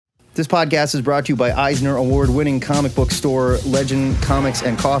This podcast is brought to you by Eisner Award-winning comic book store Legend Comics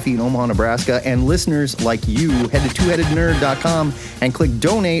and Coffee in Omaha, Nebraska, and listeners like you. Head to twoheadednerd.com and click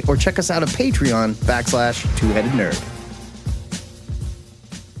donate or check us out at Patreon/twoheadednerd.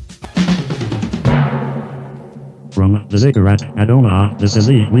 From the Ziggurat at Omaha, this is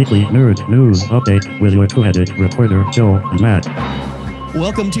the weekly Nerd News Update with your two-headed reporter, Joe and Matt.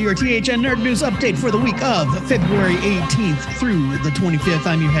 Welcome to your THN Nerd News Update for the week of February 18th through the 25th.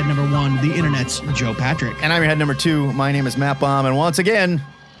 I'm your head number one, the internet's Joe Patrick. And I'm your head number two. My name is Matt Baum, and once again,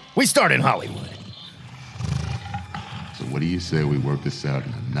 we start in Hollywood. So what do you say we work this out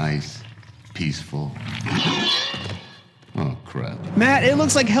in a nice, peaceful... Oh, crap. Matt, it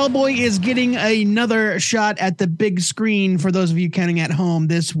looks like Hellboy is getting another shot at the big screen. For those of you counting at home,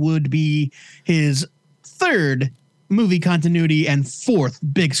 this would be his third movie continuity and fourth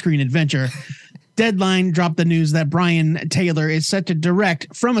big screen adventure. Deadline dropped the news that Brian Taylor is set to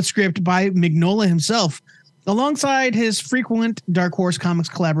direct from a script by Mignola himself, alongside his frequent Dark Horse Comics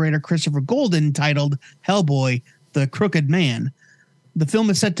collaborator Christopher Golden, titled Hellboy, The Crooked Man. The film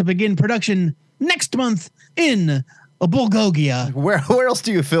is set to begin production next month in Bulgaria. Where else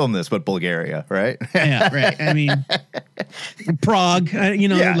do you film this but Bulgaria, right? Yeah, right. I mean, Prague,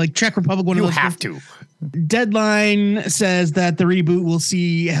 like Czech Republic. You have to. Deadline says that the reboot will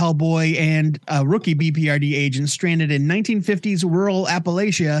see Hellboy and a rookie BPRD agent stranded in 1950s rural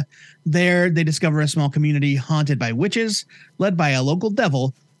Appalachia. There, they discover a small community haunted by witches, led by a local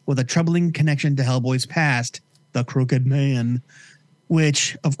devil with a troubling connection to Hellboy's past, the Crooked Man,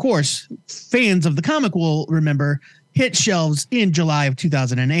 which, of course, fans of the comic will remember, hit shelves in July of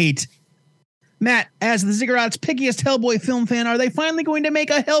 2008. Matt, as the Ziggurat's pickiest Hellboy film fan, are they finally going to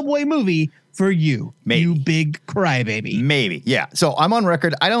make a Hellboy movie for you? Maybe. You big crybaby. Maybe, yeah. So I'm on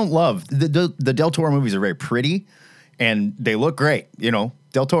record. I don't love the Del Toro movies are very pretty and they look great. You know,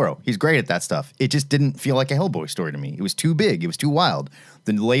 Del Toro, he's great at that stuff. It just didn't feel like a Hellboy story to me. It was too big. It was too wild.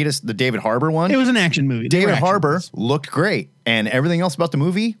 The latest, the David Harbour one. It was an action movie. David Harbour looked great, and everything else about the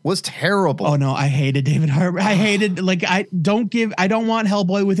movie was terrible. Oh no, I hated David Harbour. I hated I don't want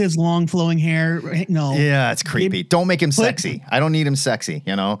Hellboy with his long flowing hair. No. Yeah, it's creepy. Don't make him sexy. I don't need him sexy,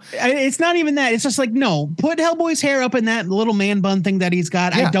 you know? It's not even that. It's just like, no, put Hellboy's hair up in that little man bun thing that he's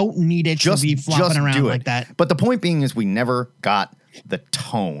got. Yeah. I don't need it to be flopping around like that. But the point being is we never got the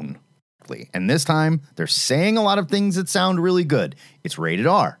tone. And this time, they're saying a lot of things that sound really good. It's rated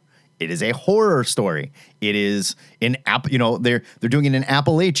R. It is a horror story. It is they're doing it in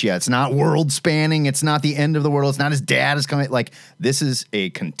Appalachia. It's not world spanning. It's not the end of the world. It's not his dad is coming. Like, this is a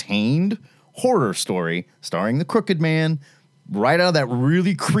contained horror story starring the Crooked Man, right out of that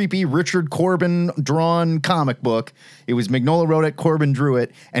really creepy Richard Corbin drawn comic book. It was Mignola wrote it, Corbin drew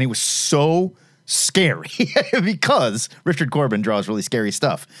it, and it was so scary because Richard Corbin draws really scary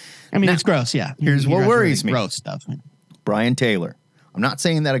stuff. I mean, it's gross, yeah. Here's what worries me. Gross stuff. Brian Taylor. I'm not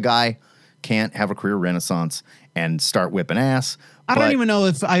saying that a guy can't have a career renaissance and start whipping ass. I don't even know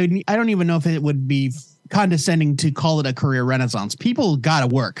if it would be condescending to call it a career renaissance. People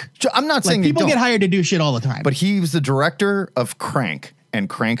gotta work. I'm not saying people get hired to do shit all the time. But he was the director of Crank and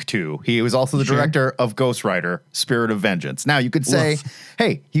Crank 2. He was also the director of Ghost Rider, Spirit of Vengeance. Now, you could say,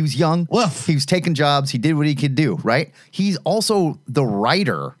 hey, he was young. He was taking jobs. He did what he could do, right? He's also the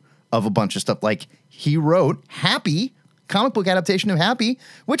writer of a bunch of stuff. Like, he wrote Happy, comic book adaptation of Happy,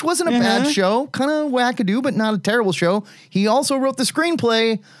 which wasn't a bad show. Kind of wackadoo, but not a terrible show. He also wrote the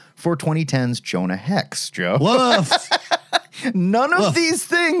screenplay for 2010's Jonah Hex, Joe. Woof. None of these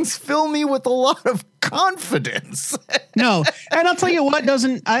things fill me with a lot of confidence. No, and I'll tell you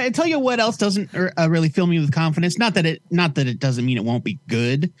what else doesn't really fill me with confidence. Not that it doesn't mean it won't be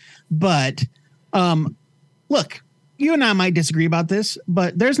good, but look, you and I might disagree about this,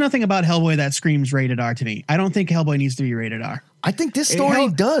 but there's nothing about Hellboy that screams rated R to me. I don't think Hellboy needs to be rated R. I think this story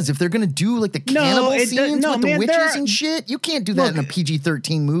does. If they're going to do like the cannibal scenes with the witches and shit, you can't do that in a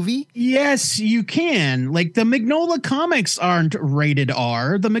PG-13 movie. Yes, you can. Like, the Mignola comics aren't rated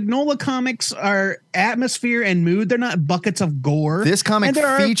R. The Mignola comics are atmosphere and mood. They're not buckets of gore. This comic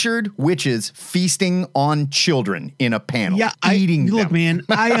featured witches feasting on children in a panel, eating them. Look, man,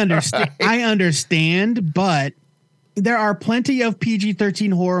 I understand. I understand, but there are plenty of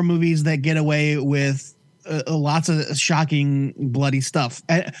PG-13 horror movies that get away with lots of shocking, bloody stuff.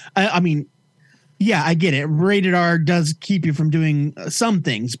 I mean, yeah, I get it. Rated R does keep you from doing some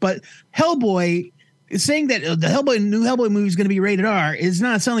things, but Hellboy, saying that the new Hellboy movie is going to be rated R is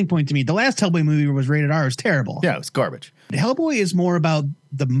not a selling point to me. The last Hellboy movie was rated R. It was terrible. Yeah, it was garbage. Hellboy is more about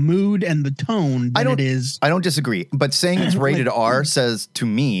the mood and the tone than it is. I don't disagree, but saying it's rated R says to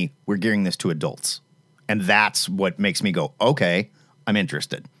me we're gearing this to adults, and that's what makes me go, okay, I'm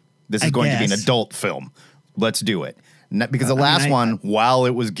interested. This is I going to be an guess. adult film. Let's do it. Because the last one, while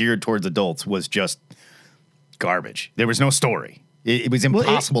it was geared towards adults, was just garbage. There was no story. It was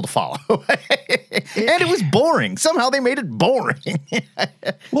impossible to follow. And it was boring. Somehow they made it boring.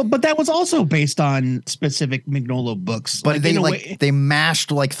 Well, but that was also based on specific Mignola books. But in a way- they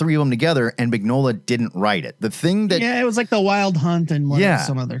mashed like 3 of them together, and Mignola didn't write it. The thing that it was like the Wild Hunt and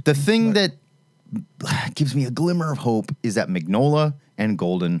some other. the thing that gives me a glimmer of hope is that Mignola and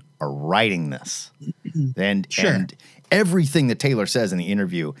Golden are writing this, and everything that Taylor says in the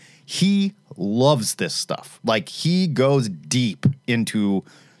interview, he loves this stuff. Like, he goes deep into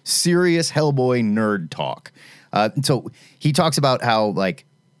serious Hellboy nerd talk. So he talks about how, like,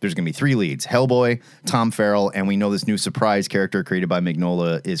 there's going to be 3 leads: Hellboy, Tom Farrell, and we know this new surprise character created by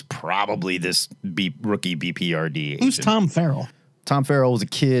Mignola is probably this rookie BPRD agent. Who's Tom Farrell? Tom Farrell was a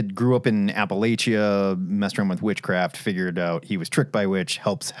kid, grew up in Appalachia, messed around with witchcraft, figured out he was tricked by a witch,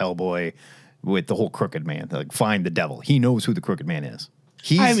 helps Hellboy with the whole Crooked Man, like find the devil. He knows who the Crooked Man is.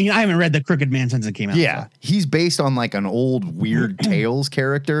 I haven't read the Crooked Man since it came out. Yeah, he's based on like an old Weird Tales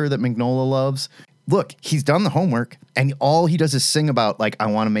character that Mignola loves. Look, he's done the homework, and all he does is sing about, like, I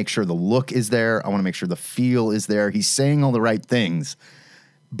want to make sure the look is there. I want to make sure the feel is there. He's saying all the right things.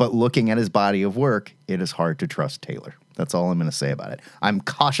 But looking at his body of work, it is hard to trust Taylor. That's all I'm going to say about it. I'm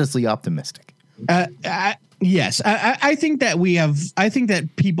cautiously optimistic. Yes, I think that I think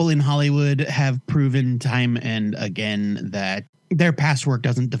that people in Hollywood have proven time and again that their past work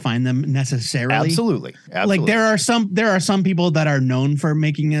doesn't define them necessarily. Absolutely. Like there are some people that are known for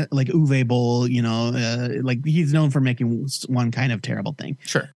making it, like Uwe Boll, like he's known for making one kind of terrible thing.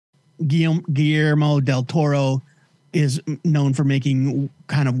 Sure. Guillermo del Toro is known for making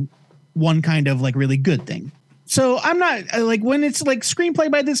one kind of like really good thing. So I'm not like, when it's like screenplay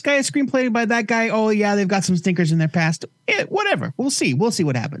by this guy, screenplay by that guy. Oh yeah, they've got some stinkers in their past. Whatever. We'll see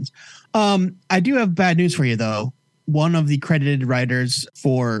what happens. I do have bad news for you though. One of the credited writers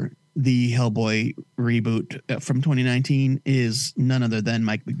for the Hellboy reboot from 2019 is none other than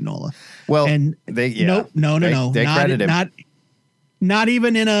Mike Mignola. Well, and they credit him. Not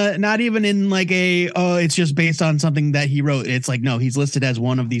even in like it's just based on something that he wrote. It's like, no, he's listed as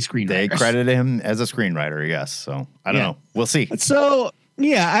one of these screenwriters. They credited him as a screenwriter, yes. So I don't know. We'll see. So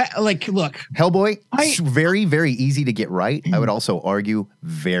yeah, look, Hellboy, very, very easy to get right. I would also argue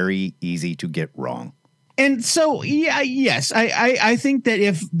very easy to get wrong. And so, yes, I think that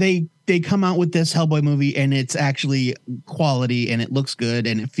if they come out with this Hellboy movie and it's actually quality and it looks good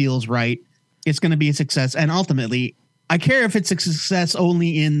and it feels right, it's going to be a success. And ultimately, I care if it's a success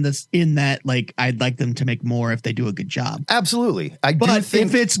only in that, like, I'd like them to make more if they do a good job. Absolutely. But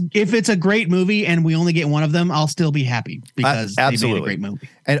if it's a great movie and we only get one of them, I'll still be happy because they made a great movie.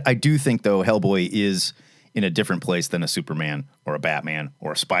 And I do think, though, Hellboy is in a different place than a Superman or a Batman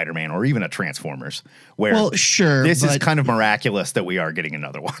or a Spider-Man or even a Transformers, where this is kind of miraculous that we are getting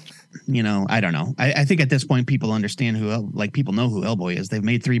another one. I don't know. I think at this point people understand people know who Hellboy is. They've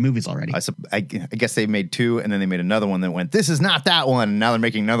made 3 movies already. I guess they made 2 and then they made another one that went, this is not that one. And now they're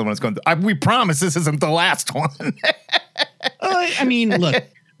making another one that's going, we promise this isn't the last one. I mean, look.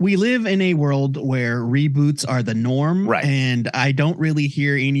 We live in a world where reboots are the norm, right? And I don't really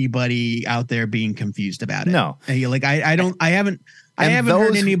hear anybody out there being confused about it. No, I haven't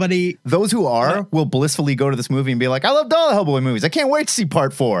heard anybody. Those who are will blissfully go to this movie and be like, I loved all the Hellboy movies. I can't wait to see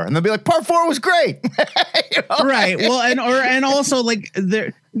part 4. And they'll be like, part 4 was great. Right. Well, and also like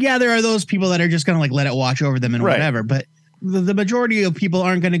there are those people that are just going to like let it wash over them and whatever. But the majority of people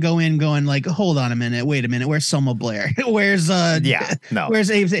aren't going to go in going like, hold on a minute, wait a minute, where's Selma Blair? Where's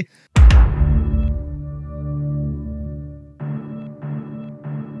where's Abe?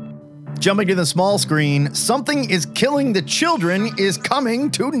 Jumping to the small screen, Something is Killing the Children is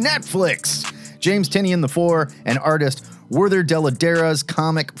coming to Netflix. James Tynion IV and artist Werther Deladera's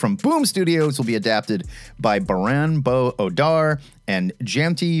comic from Boom Studios will be adapted by Baran Bo Odar and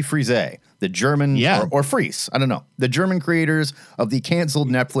Jamti Friese, the German, or Fries, I don't know, the German creators of the canceled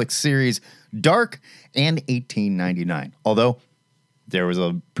Netflix series Dark and 1899. Although there was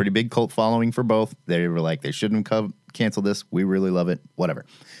a pretty big cult following for both. They were like, they shouldn't have canceled this. We really love it. Whatever.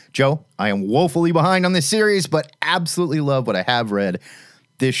 Joe, I am woefully behind on this series, but absolutely love what I have read.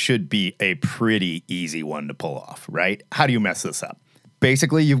 This should be a pretty easy one to pull off, right? How do you mess this up?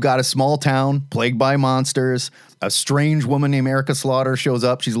 Basically, you've got a small town plagued by monsters. A strange woman named Erica Slaughter shows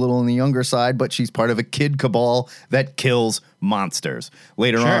up. She's a little on the younger side, but she's part of a kid cabal that kills monsters.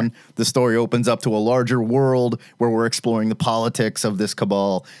 Later on, the story opens up to a larger world where we're exploring the politics of this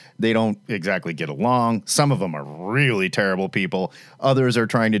cabal. They don't exactly get along. Some of them are really terrible people. Others are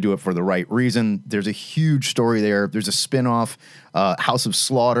trying to do it for the right reason. There's a huge story there. There's a spinoff, House of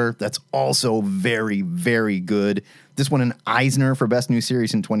Slaughter, that's also very, very good. This won an Eisner for Best New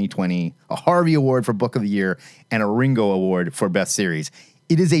Series in 2020, a Harvey Award for Book of the Year, and a Ringo Award for Best Series.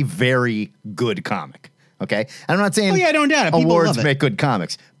 It is a very good comic, okay? I'm not saying I don't doubt it. People awards love it. make good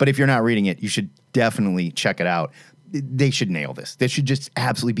comics, but if you're not reading it, you should definitely check it out. They should nail this. This should just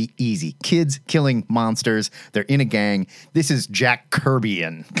absolutely be easy. Kids killing monsters. They're in a gang. This is Jack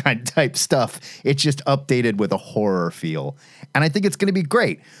Kirby-ian kind of type stuff. It's just updated with a horror feel. And I think it's going to be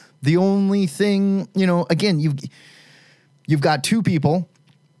great. The only thing, again, you've got two people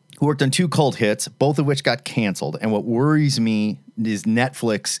who worked on two cult hits, both of which got canceled. And what worries me is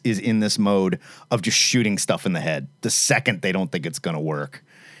Netflix is in this mode of just shooting stuff in the head the second they don't think it's going to work.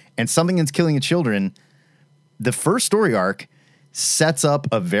 And Something That's Killing Children, the first story arc sets up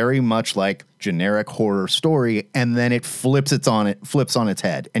a very much like generic horror story, and then it flips on its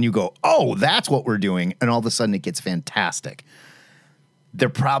head. And you go, oh, that's what we're doing. And all of a sudden it gets fantastic. They're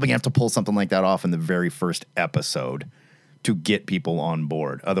probably going to have to pull something like that off in the very first episode to get people on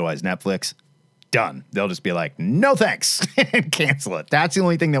board. Otherwise, Netflix, done. They'll just be like, no thanks, and cancel it. That's the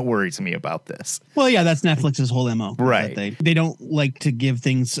only thing that worries me about this. Well, yeah, that's Netflix's whole MO. Right. They don't like to give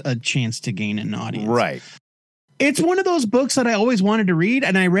things a chance to gain an audience. Right. It's one of those books that I always wanted to read,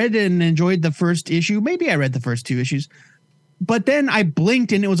 and I read it and enjoyed the first issue. Maybe I read the first two issues. But then I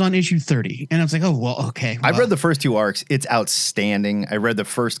blinked and it was on issue 30. And I was like, oh, well, okay. Well. I've read the first two arcs. It's outstanding. I read the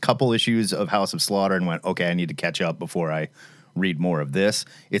first couple issues of House of Slaughter and went, okay, I need to catch up before I read more of this.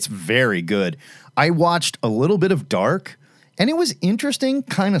 It's very good. I watched a little bit of Dark, and it was interesting,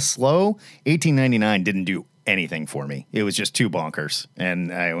 kind of slow. 1899 didn't do anything for me. It was just too bonkers.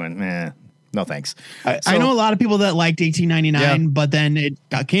 And I went, no thanks. I know a lot of people that liked 1899, but then it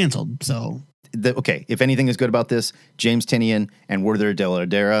got canceled. So... okay, if anything is good about this, James Tynion and Werther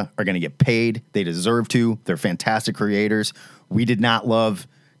Dell'Edera are going to get paid. They deserve to. They're fantastic creators. We did not love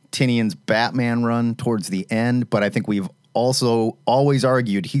Tynion's Batman run towards the end, but I think we've also always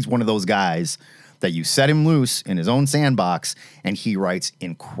argued he's one of those guys that you set him loose in his own sandbox, and he writes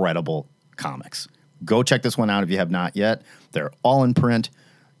incredible comics. Go check this one out if you have not yet. They're all in print.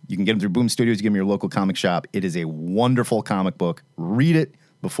 You can get them through Boom Studios. You get them your local comic shop. It is a wonderful comic book. Read it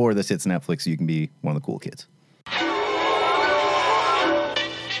before this hits Netflix so you can be one of the cool kids.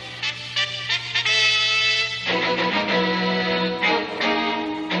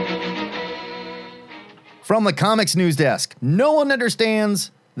 From the Comics News Desk, no one understands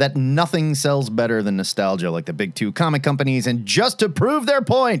that nothing sells better than nostalgia like the big two comic companies, and just to prove their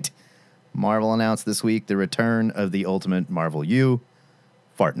point, Marvel announced this week the return of the Ultimate Marvel U.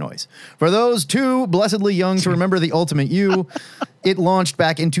 Fart noise. For those too blessedly young to remember the Ultimate U, it launched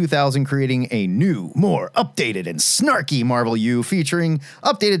back in 2000, creating a new, more updated and snarky Marvel U featuring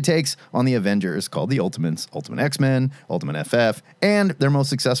updated takes on the Avengers called the Ultimates, Ultimate X-Men, Ultimate FF, and their most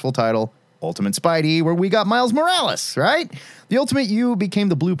successful title, Ultimate Spidey, where we got Miles Morales, right? The Ultimate U became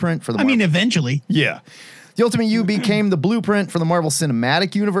the blueprint for the eventually. Yeah. The Ultimate U became the blueprint for the Marvel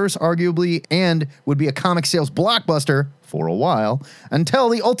Cinematic Universe, arguably, and would be a comic sales blockbuster for a while, until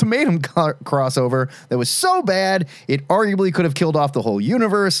the Ultimatum crossover that was so bad, it arguably could have killed off the whole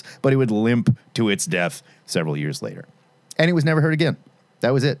universe, but it would limp to its death several years later. And it was never heard again.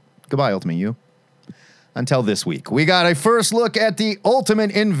 That was it. Goodbye, Ultimate U. Until this week, we got a first look at The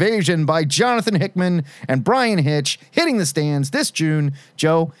Ultimate Invasion by Jonathan Hickman and Brian Hitch hitting the stands this June.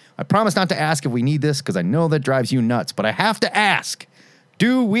 Joe, I promise not to ask if we need this because I know that drives you nuts, but I have to ask,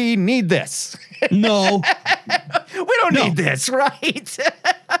 do we need this? No. We don't need this, right?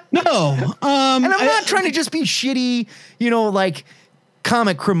 No. And I'm not trying to just be shitty, like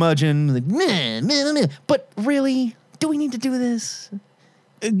comic curmudgeon, like, meh. But really, do we need to do this?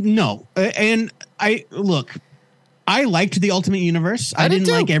 No. And I liked the Ultimate Universe. I didn't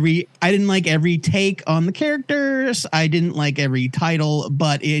like every take on the characters. I didn't like every title,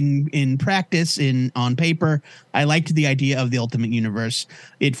 but in practice, on paper, I liked the idea of the Ultimate Universe.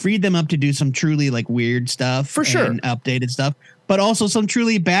 It freed them up to do some truly like weird stuff, for sure, and updated stuff, but also some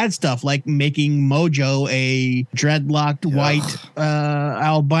truly bad stuff, like making Mojo a dreadlocked white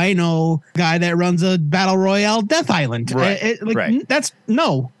albino guy that runs a battle royale Death Island. Right. That's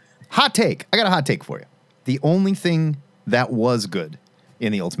no hot take. I got a hot take for you. The only thing that was good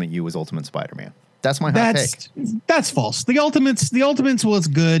in the Ultimate U was Ultimate Spider-Man. That's my hot take. That's false. The Ultimates was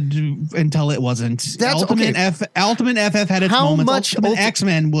good until it wasn't. That's Ultimate okay. Ultimate FF had its How moments. much Ultimate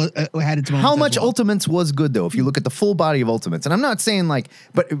X-Men had its moments. How as much well. Ultimates was good though? If you look at the full body of Ultimates, and I'm not saying like,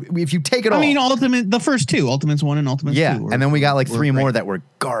 but if you take it all, I mean, the first two, Ultimates 1 and Ultimates 2. yeah, and then we got like were three more great. that were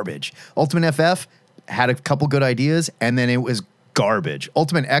garbage. Ultimate FF had a couple good ideas, and then it was garbage.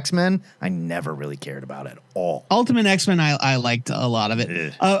 Ultimate X-Men, I never really cared about at all. Ultimate X-Men, I liked a lot of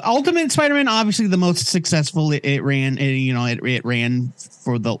it. Ultimate Spider-Man, obviously the most successful. It ran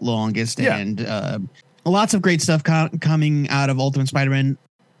for the longest, Yeah. and lots of great stuff coming out of Ultimate Spider-Man.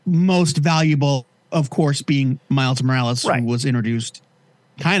 Most valuable, of course, being Miles Morales, Right. who was introduced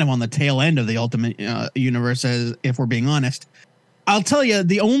kind of on the tail end of the Ultimate universe, as if we're being honest. I'll tell you,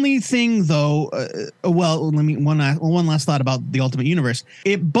 the only thing though, let me one last thought about the Ultimate Universe.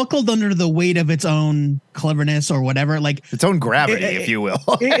 It buckled under the weight of its own cleverness or whatever. Like Its own gravity, if you will.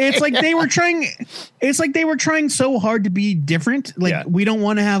 it's like they were trying. It's like they were trying so hard to be different. Like Yeah. we don't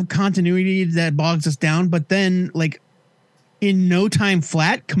want to have continuity that bogs us down. But then, like in no time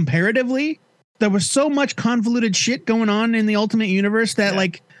flat, comparatively, there was so much convoluted shit going on in the Ultimate Universe that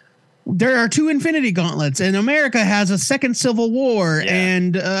like. There are 2 Infinity Gauntlets, and America has a second Civil War, Yeah.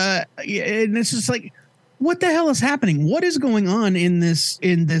 and it's just like, what the hell is happening? What is going on in this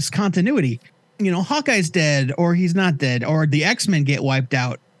continuity? You know, Hawkeye's dead, or he's not dead, or the X-Men get wiped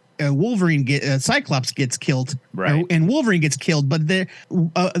out. Cyclops gets killed, Right. and Wolverine gets killed, but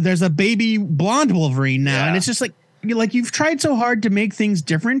there's a baby blonde Wolverine now, Yeah. and it's just like you've tried so hard to make things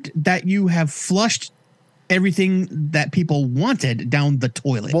different that you have flushed everything that people wanted down the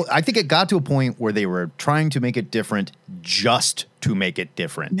toilet. Well, I think it got to a point where they were trying to make it different just to make it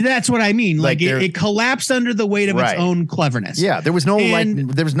different. That's what I mean. Like Like they're- it collapsed under the weight of Right. its own cleverness. Yeah, there was no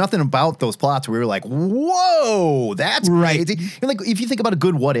And- there was nothing about those plots where we were like, whoa, that's Right. crazy. And like if you think about a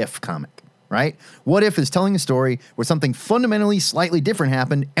good What If comic, right? What If is telling a story where something fundamentally slightly different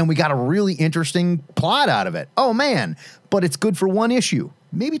happened and we got a really interesting plot out of it. Oh man, but it's good for one issue,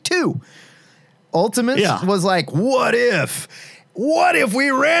 maybe 2. Ultimates Yeah. was like, what if? What if we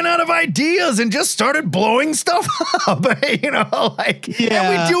ran out of ideas and just started blowing stuff up? You know, like, and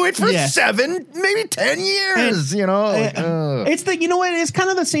Yeah, we do it for yeah. 7, maybe 10 years, you know? Like, It's the, you know what? It's kind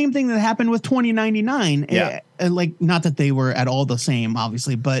of the same thing that happened with 2099. Yeah. Like, not that they were at all the same,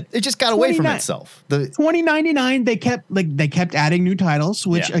 obviously, but it just got away from 29 itself. The 2099, they kept adding new titles,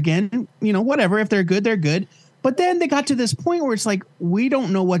 which Yeah. again, you know, whatever. If they're good, they're good. But then they got to this point where it's like, we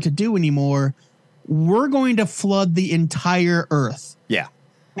don't know what to do anymore. We're going to flood the entire Earth. yeah.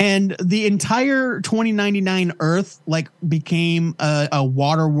 And the entire 2099 Earth like became a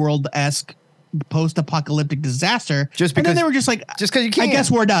Waterworld-esque post-apocalyptic disaster. Just and then because- they were just like, just 'cause you I can. guess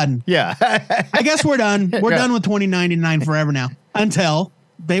we're done. Yeah. I guess we're done. We're Yeah. done with 2099 forever now. Until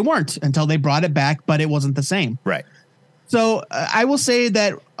they weren't. Until they brought it back, but it wasn't the same. Right. So I will say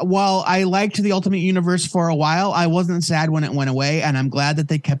that while I liked the Ultimate Universe for a while, I wasn't sad when it went away, and I'm glad that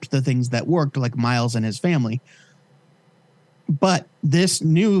they kept the things that worked, like Miles and his family. But this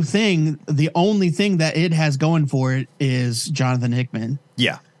new thing, the only thing that it has going for it is Jonathan Hickman.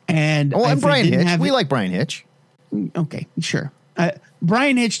 Yeah. And Oh, if and it Brian didn't Hitch. have We it- like Brian Hitch. Okay, sure.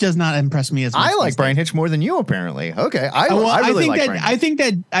 Brian Hitch does not impress me as much. I like these Brian days. Hitch more than you, apparently. Okay. I Well, really like that Brian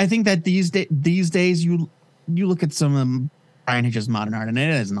Hitch. I think that these days you look at some of Brian Hitch's modern art and it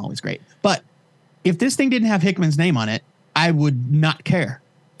isn't always great. But if this thing didn't have Hickman's name on it, I would not care.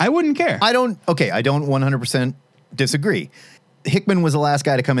 I wouldn't care. I don't 100% disagree. Hickman was the last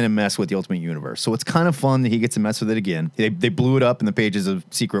guy to come in and mess with the Ultimate Universe. So it's kind of fun that he gets to mess with it again. They blew it up in the pages of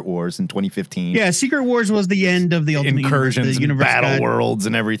Secret Wars in 2015. Yeah, Secret Wars was the end of the Ultimate Incursions Universe. and battle worlds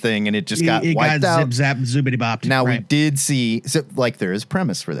and everything, and it just got wiped out. Zip zap zoobity bopped. Now we right. did see, so, like, there is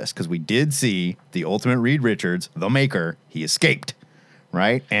premise for this because we did see the Ultimate Reed Richards, the maker. He escaped,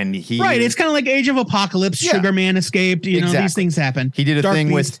 right? And he Right, it's kind of like Age of Apocalypse. Yeah. Sugar Man escaped. You know, Exactly. these things happen. He did a Dark thing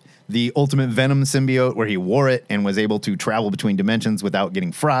Beast. with the Ultimate Venom symbiote where he wore it and was able to travel between dimensions without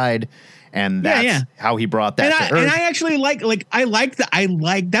getting fried. And that's Yeah. how he brought that to Earth. And I actually like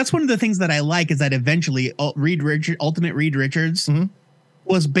that's one of the things that I like is that eventually Ultimate Reed Richards Mm-hmm.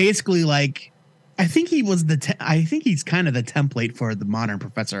 was basically like, I think he was I think he's kind of the template for the modern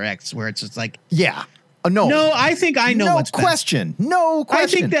Professor X, where it's just like, yeah. No. no, I think I know no what's best. question. No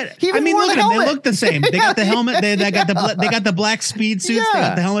question. I think that He even wore look the at them. They helmet. look the same. They got the helmet. They got the black speed suits. They Yeah.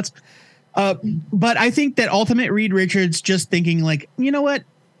 got the helmets. But I think that Ultimate Reed Richards just thinking like, you know what,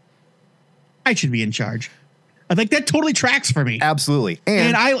 I should be in charge. I think that totally tracks for me. Absolutely.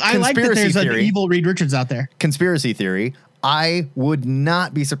 And I like that conspiracy there's an theory. evil Reed Richards out there. Conspiracy theory. I would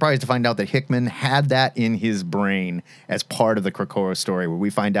not be surprised to find out that Hickman had that in his brain as part of the Krakoa story, where we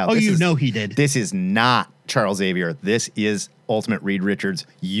find out. Oh, he did. This is not Charles Xavier. This is Ultimate Reed Richards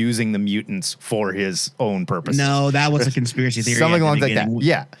using the mutants for his own purposes. No, that was a conspiracy theory. Something along like that.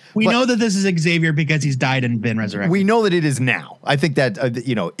 Yeah. We know that this is Xavier because he's died and been resurrected. We know that it is now. I think that,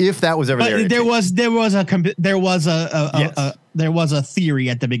 if that was ever there. There was a theory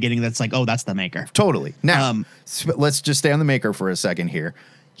at the beginning that's like, oh, that's the Maker. Totally. Now, let's just stay on the Maker for a second here.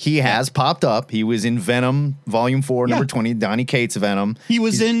 He has popped up. He was in Venom Volume 4, number 20, Donny Cates Venom.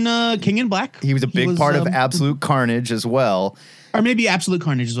 He's in King in Black. He was a big part of Absolute Carnage as well. Or maybe Absolute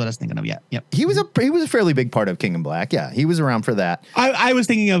Carnage is what I was thinking of. Yeah. Yep. He was a fairly big part of King in Black. Yeah, he was around for that. I was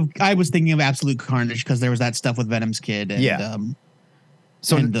thinking of Absolute Carnage because there was that stuff with Venom's kid. And,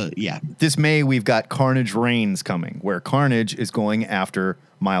 this May we've got Carnage Reigns coming, where Carnage is going after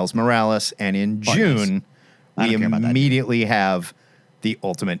Miles Morales, and in June we immediately have the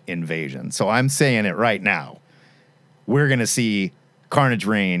Ultimate Invasion. So I'm saying it right now. We're going to see Carnage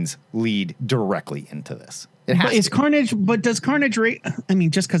Reigns lead directly into this. Does Carnage just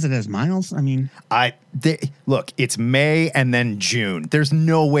because it has Miles? Look, it's May and then June. There's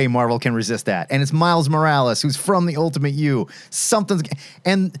no way Marvel can resist that. And it's Miles Morales, who's from the Ultimate U.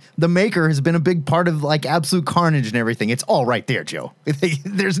 And the Maker has been a big part of like Absolute Carnage and everything. It's all right there, Joe.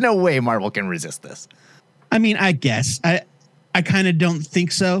 There's no way Marvel can resist this. I mean, I guess I kind of don't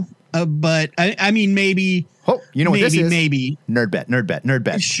think so. But maybe. Oh, you know what this is? Maybe. Nerd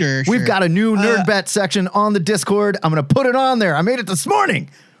bet. Sure. We've got a new nerd bet section on the Discord. I'm going to put it on there. I made it this morning.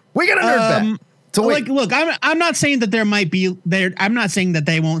 We got a nerd bet. So look, I'm not saying that there might be there. I'm not saying that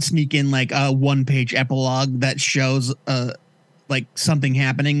they won't sneak in like a 1-page epilogue that shows like something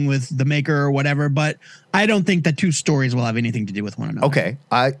happening with the Maker or whatever. But I don't think that two stories will have anything to do with one another. Okay,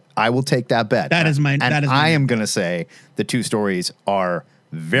 I will take that bet. I am going to say the two stories are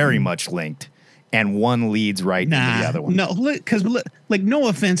very much linked. And one leads right into the other one. No, because no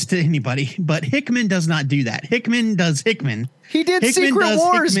offense to anybody, but Hickman does not do that. Hickman does Hickman. He did Secret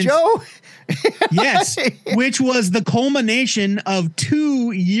Wars, Joe. Yes, which was the culmination of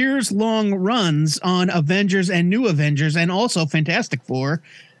 2 years-long runs on Avengers and New Avengers, and also Fantastic Four.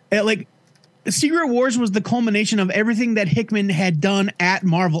 Secret Wars was the culmination of everything that Hickman had done at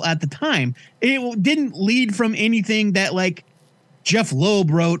Marvel at the time. It didn't lead from anything that Jeff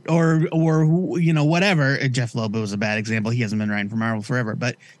Loeb wrote or whatever. Jeff Loeb was a bad example. He hasn't been writing for Marvel forever,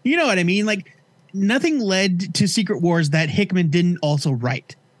 but you know what I mean? Nothing led to Secret Wars that Hickman didn't also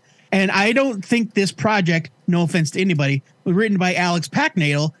write. And I don't think this project, no offense to anybody, written by Alex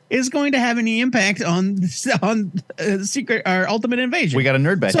Packnadel, is going to have any impact on Secret or Ultimate Invasion. We got a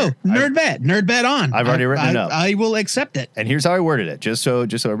nerd bet. So here. nerd bet on. I've already written it up. I will accept it. And here's how I worded it, just so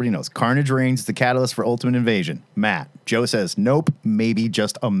everybody knows. Carnage Reigns is the catalyst for Ultimate Invasion. Matt, Joe says nope, maybe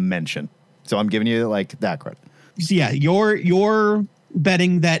just a mention. So I'm giving you that credit. Yeah, you're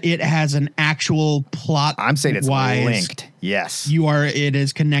betting that it has an actual plot. I'm saying it's linked. Yes. It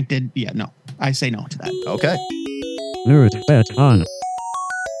is connected. Yeah, no. I say no to that. Okay. Nerd bet on.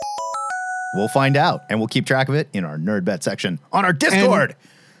 We'll find out, and we'll keep track of it in our nerd bet section on our Discord.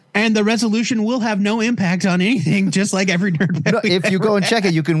 And the resolution will have no impact on anything, just like every nerd bet. If you go and check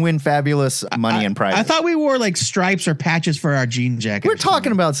it, you can win fabulous money and prizes. I thought we wore stripes or patches for our jean jacket. We're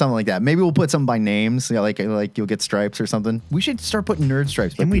talking about something like that. Maybe we'll put something by names, like you'll get stripes or something. We should start putting nerd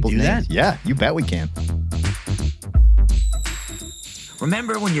stripes by people's names. Can we do that? Yeah, you bet we can.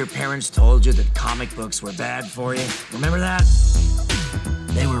 Remember when your parents told you that comic books were bad for you? Remember that?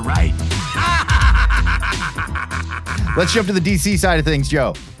 They were right. Let's jump to the DC side of things,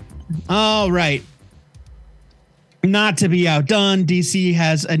 Joe. All right. Not to be outdone, DC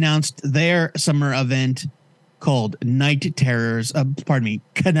has announced their summer event called Knight Terrors,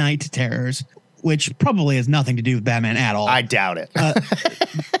 Knight Terrors, which probably has nothing to do with Batman at all. I doubt it.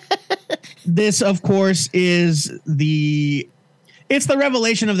 This, of course, is it's the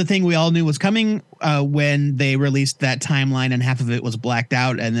revelation of the thing we all knew was coming when they released that timeline and half of it was blacked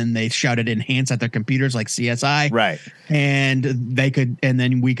out, and then they shouted enhance at their computers like CSI. Right. And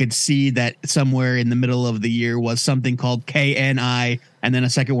then we could see that somewhere in the middle of the year was something called KNI and then a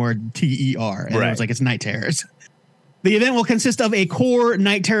second word TER. And it was it's Knight Terrors. The event will consist of a core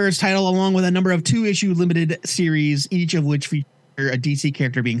Knight Terrors title along with a number of 2-issue limited series, each of which feature a DC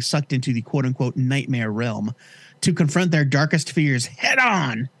character being sucked into the quote unquote nightmare realm to confront their darkest fears head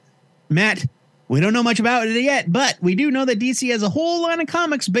on. Matt, we don't know much about it yet, but we do know that DC has a whole line of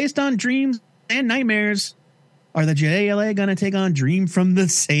comics based on dreams and nightmares. Are the JLA going to take on Dream from the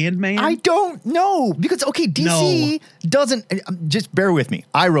Sandman? I don't know. Because, DC doesn't... Just bear with me.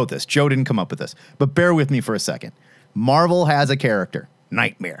 I wrote this. Joe didn't come up with this. But bear with me for a second. Marvel has a character,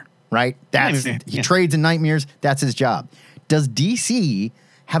 Nightmare, right? He trades in nightmares. That's his job. Does DC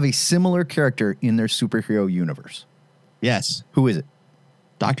have a similar character in their superhero universe? Yes. Who is it?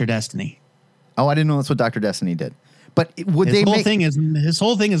 Dr. Destiny. Oh, I didn't know that's what Dr. Destiny did. But would his his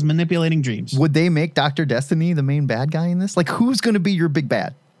whole thing is manipulating dreams. Would they make Dr. Destiny the main bad guy in this? Like, who's going to be your big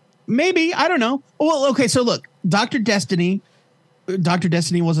bad? Maybe. I don't know. Well, okay. So look, Dr. Destiny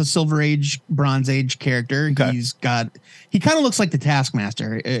was a Silver Age, Bronze Age character. Okay. He kind of looks like the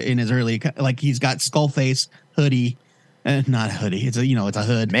Taskmaster in his early, like he's got skull face, hoodie, not hoodie. It's a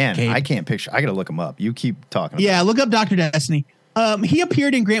hood. Man, cape. I can't picture. I got to look him up. You keep talking. Yeah. Look up Dr. Destiny. He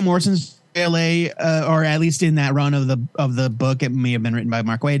appeared in Grant Morrison's JLA, or at least in that run of the book. It may have been written by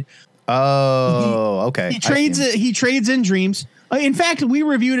Mark Waid. Oh, okay. He trades in dreams. In fact, we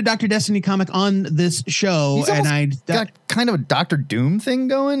reviewed a Dr. Destiny comic on this show, He's got kind of a Dr. Doom thing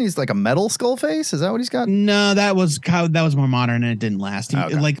going. He's like a metal skull face. Is that what he's got? No, that was more modern and it didn't last.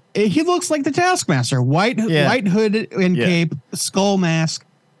 He looks like the Taskmaster, white hood and cape, skull mask,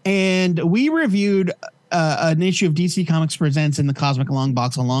 and we reviewed an issue of DC Comics Presents in the Cosmic Long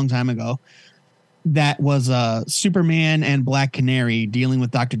Box a long time ago. That was Superman and Black Canary dealing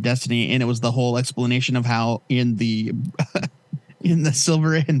with Dr. Destiny, and it was the whole explanation of how in the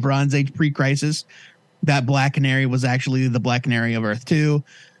Silver and Bronze Age pre-crisis, that Black Canary was actually the Black Canary of Earth 2,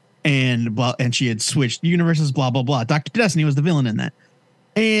 and she had switched universes, blah, blah, blah. Dr. Destiny was the villain in that.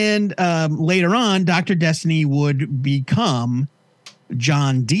 And later on, Dr. Destiny would become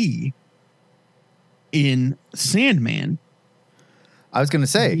John Dee in Sandman. I was going to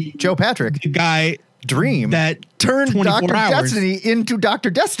say, Joe Patrick, the guy Dream, that turned Dr. Destiny into Dr.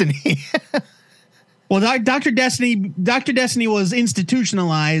 Destiny. Well, Dr. Destiny was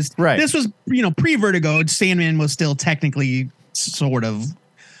institutionalized. Right. This was, pre-Vertigo. Sandman was still technically sort of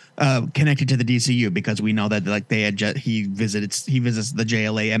connected to the DCU because we know that he visits the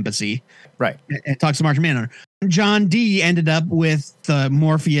JLA embassy. Right. And talks to Martian Manhunter. John Dee ended up with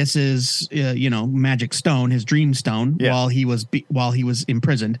Morpheus's magic stone, his dream stone, while he was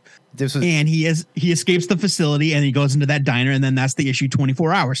imprisoned. And he escapes the facility and he goes into that diner, and then that's the issue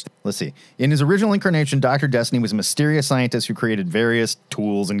 24 Hours. Let's see. In his original incarnation, Dr. Destiny was a mysterious scientist who created various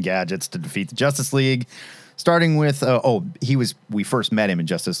tools and gadgets to defeat the Justice League. Starting with, we first met him in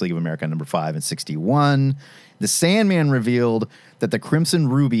Justice League of America number 5 in 1961. The Sandman revealed that the Crimson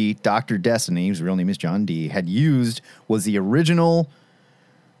Ruby Dr. Destiny, whose real name is John Dee, had used was the original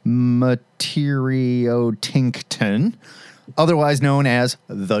Materiotincton, otherwise known as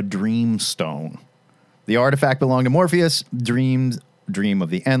the Dream Stone. The artifact belonged to Morpheus, dream of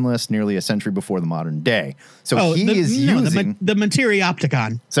the endless, nearly a century before the modern day. So using the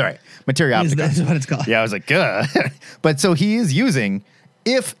Materiopticon. Sorry, Materiopticon. That's what it's called. Yeah, I was like, Gah. But so he is using,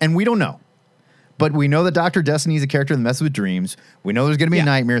 and we don't know, but we know that Dr. Destiny is a character that messes with dreams. We know there's going to be a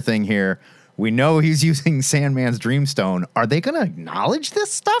nightmare thing here. We know he's using Sandman's Dreamstone. Are they going to acknowledge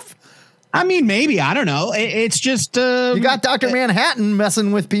this stuff? I mean, maybe. I don't know. It's just you got Dr. Manhattan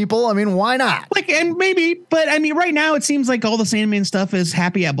messing with people. I mean, why not? But I mean, right now it seems like all the Sandman stuff is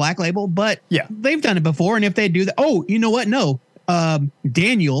happy at Black Label. But they've done it before, and if they do that, you know what? No,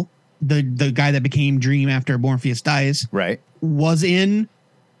 Daniel, the guy that became Dream after Morpheus dies, right, was in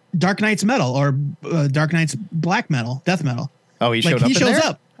Dark Knight's Metal or Dark Knight's Black Metal, Death Metal. Oh, he showed up. He shows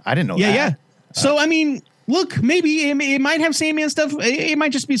up. I didn't know that. Yeah. So I mean. Look, maybe it might have Sandman stuff. It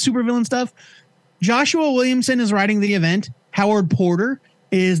might just be supervillain stuff. Joshua Williamson is writing the event. Howard Porter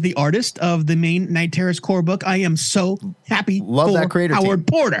is the artist of the main Night Terrace core book. I am so happy. Love that creative Howard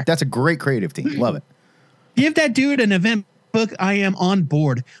team. Porter. That's a great creative team. Love it. Give that dude an event book. I am on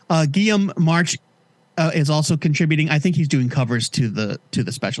board. Guillaume March is also contributing. I think he's doing covers to the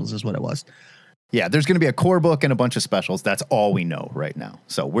specials is what it was. Yeah, there's going to be a core book and a bunch of specials. That's all we know right now.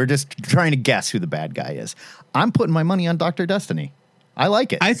 So we're just trying to guess who the bad guy is. I'm putting my money on Dr. Destiny. I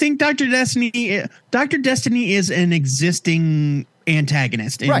like it. I think Dr. Destiny is an existing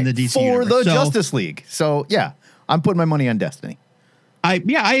antagonist in the DC for universe. The Justice League. So yeah, I'm putting my money on Destiny. I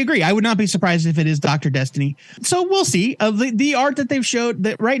agree. I would not be surprised if it is Dr. Destiny. So we'll see. The art that they've showed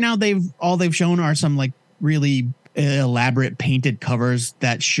that right now they've shown are some like really elaborate painted covers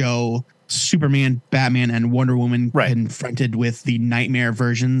that show Superman, Batman, and Wonder Woman confronted with the nightmare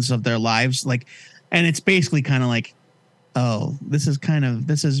versions of their lives. And it's basically kind of like, this is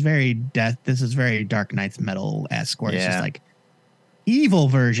very Dark Knight's Metal-esque, where it's just like evil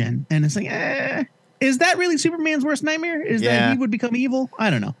version. And it's like, is that really Superman's worst nightmare? Is that he would become evil?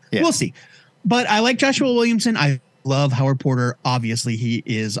 I don't know. Yeah. We'll see. But I like Joshua Williamson. I love Howard Porter. Obviously, he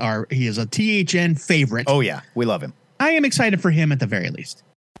is a THN favorite. Oh yeah, we love him. I am excited for him at the very least.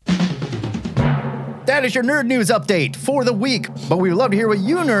 That is your nerd news update for the week. But we would love to hear what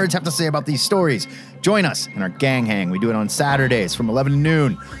you nerds have to say about these stories. Join us in our gang hang. We do it on Saturdays from 11 to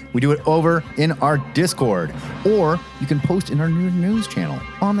noon. We do it over in our Discord. Or you can post in our nerd news channel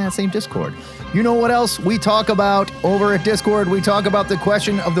on that same Discord. You know what else we talk about over at Discord? We talk about the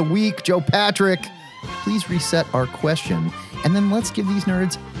question of the week. Joe Patrick, please reset our question. And then let's give these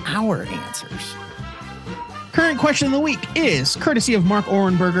nerds our answers. Current question of the week is, courtesy of Mark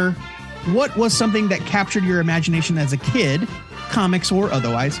Orenberger, what was something that captured your imagination as a kid, comics or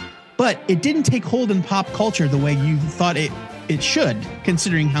otherwise, but it didn't take hold in pop culture the way you thought it should,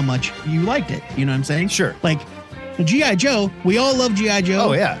 considering how much you liked it? You know what I'm saying? Sure. Like G.I. Joe, we all love G.I. Joe.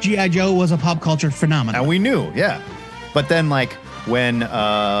 Oh, yeah. G.I. Joe was a pop culture phenomenon. And we knew, yeah. But then, like, when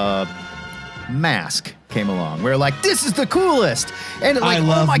Mask came along, we were like, this is the coolest. And like,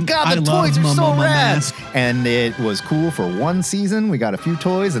 oh my God, the toys are so rad. Mask. And it was cool for one season. We got a few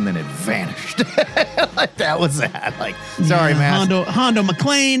toys and then it vanished. Like, that was that. Like, sorry, Mask. Hondo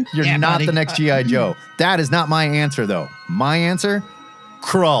McClane. You're not buddy. the next G.I. Joe. That is not my answer, though. My answer,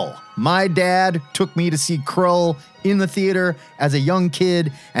 Krull. My dad took me to see Krull in the theater as a young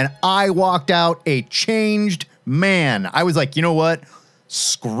kid, and I walked out a changed man. I was like, you know what?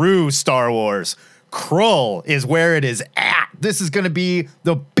 Screw Star Wars. Krull is where it is at. This is going to be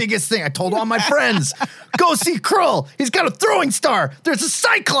the biggest thing. I told all my friends, go see Krull. He's got a throwing star. There's a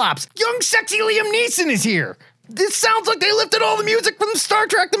Cyclops. Young, sexy Liam Neeson is here. This sounds like they lifted all the music from Star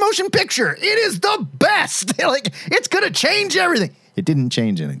Trek, the motion picture. It is the best. Like, it's going to change everything. It didn't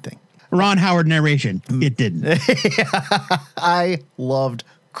change anything. Ron Howard narration. It didn't. I loved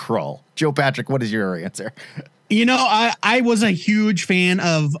Krull. Joe Patrick, what is your answer? You know, I was a huge fan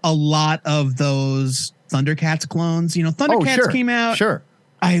of a lot of those Thundercats clones. You know, Thundercats came out. Sure.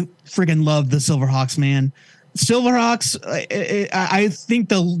 I friggin' love the Silverhawks, man. Silverhawks, I think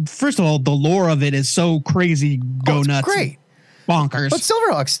first of all, the lore of it is so crazy, It's nuts. Great. Bonkers. But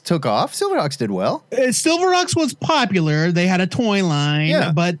Silverhawks took off. Silverhawks did well. Silverhawks was popular. They had a toy line,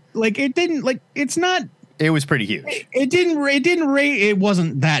 Yeah. but like it didn't it's not. It was pretty huge. It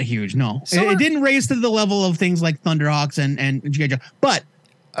wasn't that huge. No, it didn't raise to the level of things like Thunderhawks and G.I. Joe. But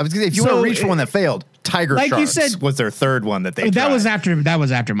I was gonna say, if you want to reach for one that failed, Tiger like Sharks you said, was their third one that they that tried. was after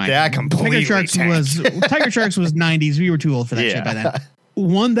my Yeah, completely Tiger Sharks was 90s. We were too old for that shit by then.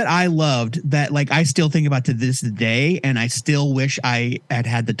 One that I loved that like I still think about to this day, and I still wish I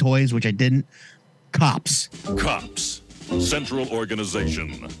had the toys, which I didn't. Cops. Cops. Central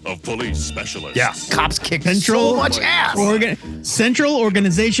Organization of Police Specialists. Yeah, Cops kicked so much ass. Central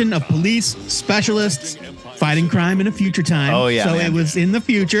Organization of Police Specialists fighting crime in a future time. Oh, yeah, So man. it was in the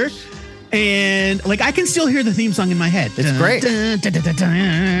future. And like I can still hear the theme song in my head. It's great. Yeah.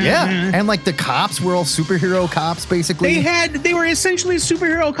 Yeah, and like the cops were all superhero cops, basically. They were essentially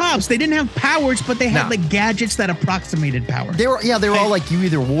superhero cops. They didn't have powers, but they had like gadgets that approximated powers. They were all like, you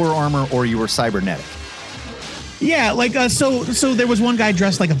either wore armor or you were cybernetic. Yeah, like so there was one guy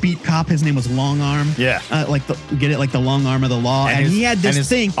dressed like a beat cop. His name was Long Arm. Yeah. Like the long arm of the law, and he had this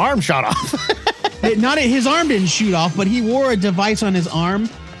thing. Arm shot off. His arm didn't shoot off, but he wore a device on his arm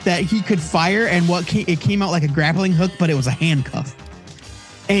that he could fire, and it came out like a grappling hook, but it was a handcuff.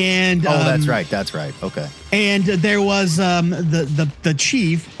 And that's right. That's right. Okay. And there was the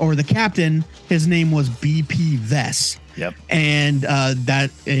chief or the captain. His name was BP Vess. Yep. And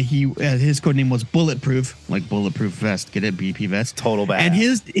his code name was Bulletproof, like bulletproof vest. Get it, BP Vest. Total badass. And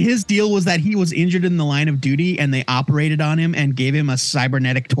his deal was that he was injured in the line of duty, and they operated on him and gave him a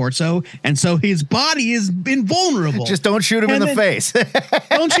cybernetic torso, and so his body is invulnerable. Just don't shoot him in the face.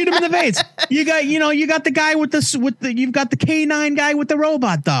 Don't shoot him in the face. You got the guy you've got the K9 guy with the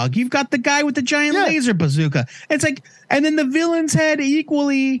robot dog. You've got the guy with the giant laser bazooka. It's like, and then the villains had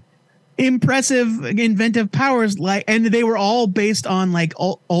equally impressive inventive powers, and they were all based on like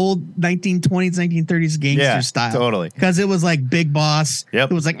old 1920s 1930s gangster style, totally, because it was like Big Boss.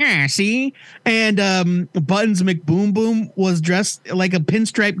 It was like see, and Buttons McBoom Boom was dressed like a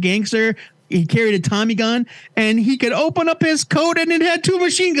pinstripe gangster. He carried a Tommy gun, and he could open up his coat and it had 2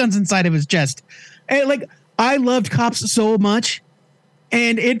 machine guns inside of his chest. And like, I loved Cops so much,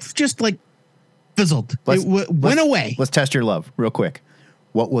 and it just like fizzled. Went away. Let's test your love real quick.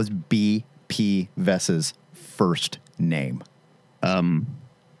 What was BP Vess's first name? Barack.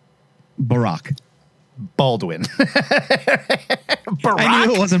 Baldwin. Barack? I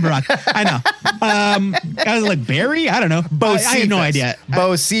knew it wasn't Barack. I know. I was like, Barry? I don't know. I have no idea.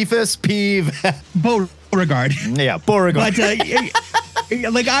 Bocephus P. Beauregard. Yeah, Beauregard. But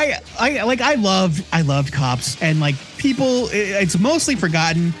I loved Cops, and like people, it's mostly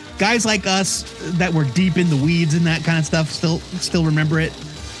forgotten. Guys like us that were deep in the weeds and that kind of stuff still remember it.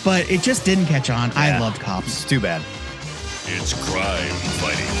 but it just didn't catch on. I Yeah. loved Cops. It's too bad. It's crime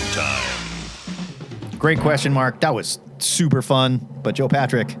fighting time. Great question, Mark. That was super fun. But Joe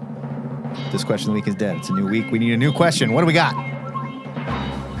Patrick, this question of the week is dead. It's a new week. We need a new question. What do we got?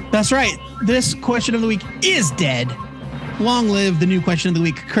 That's right. This question of the week is dead. Long live the new question of the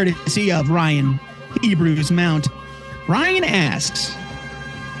week, courtesy of Ryan Hebrews Mount. Ryan asks,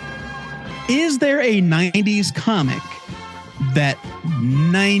 is there a 90s comic that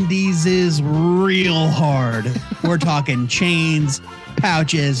 90s is real hard? We're talking chains,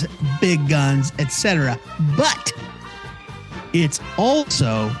 pouches, big guns, etc. But it's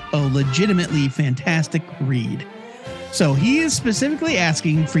also a legitimately fantastic read. So he is specifically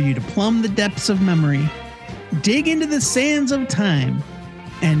asking for you to plumb the depths of memory, dig into the sands of time,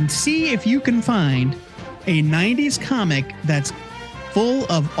 and see if you can find a 90s comic that's full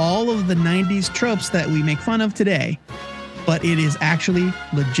of all of the 90s tropes that we make fun of today, but it is actually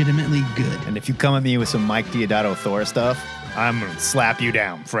legitimately good. And if you come at me with some Mike Diodato Thor stuff, I'm going to slap you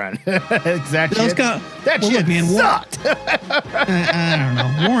down, friend. That Those shit, go- that well, shit look, man, sucked. I don't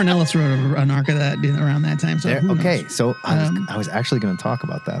know. Warren Ellis wrote an arc of that around that time. So There- who okay, knows? so I was actually going to talk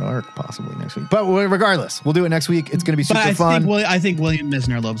about that arc possibly next week. But regardless, we'll do it next week. It's going to be super But fun. I think William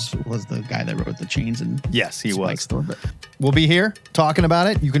Misner was the guy that wrote the chains and Yes, he Spike was. Store, but We'll be here talking about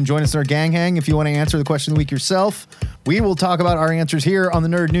it. You can join us in our gang hang if you want to answer the question of the week yourself. We will talk about our answers here on the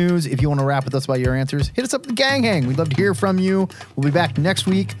Nerd News. If you want to rap with us about your answers, hit us up in the gang hang. We'd love to hear from you. We'll be back next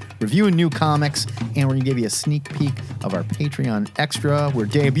week reviewing new comics, and we're going to give you a sneak peek of our Patreon extra. We're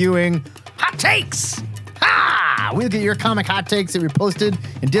debuting Hot Takes. Ha! We'll get your comic hot takes that we posted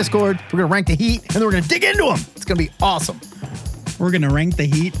in Discord. We're going to rank the heat, and then we're going to dig into them. It's going to be awesome. we're gonna rank the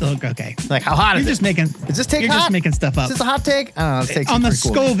heat. Look, okay. Like, how hot is You're it? just making. Is this take You're hot? just making stuff up. Is this a hot take? I don't know. This take's on the pretty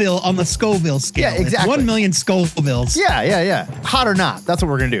cool. Scoville scale. Yeah, exactly. It's 1 million Scovilles. Yeah. Hot or not. That's what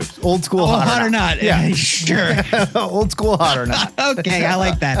we're going to do. Old school Oh, hot, or not? Yeah. Sure. Old school hot or not. Okay, I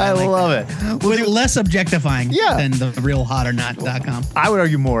like that. I like love that. it. We'll With do- less objectifying Yeah. than the real hotornot.com. I would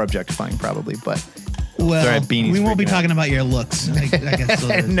argue more objectifying probably, but Well, Sorry, Beanie's we won't be freaking out. talking about your looks. I guess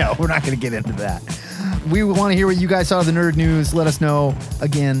so. no, we're not going to get into that. We want to hear what you guys saw of the Nerd News. Let us know.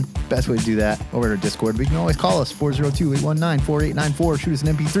 Again, best way to do that over at our Discord. But you can always call us 402-819-4894. Shoot us an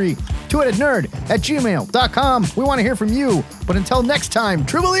MP3. two-headednerd@gmail.com. We want to hear from you. But until next time,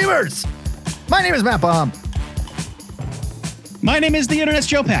 true believers, my name is Matt Baum. My name is the Internet's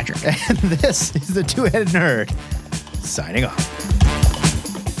Joe Patrick. And this is the Two-Headed Nerd signing off.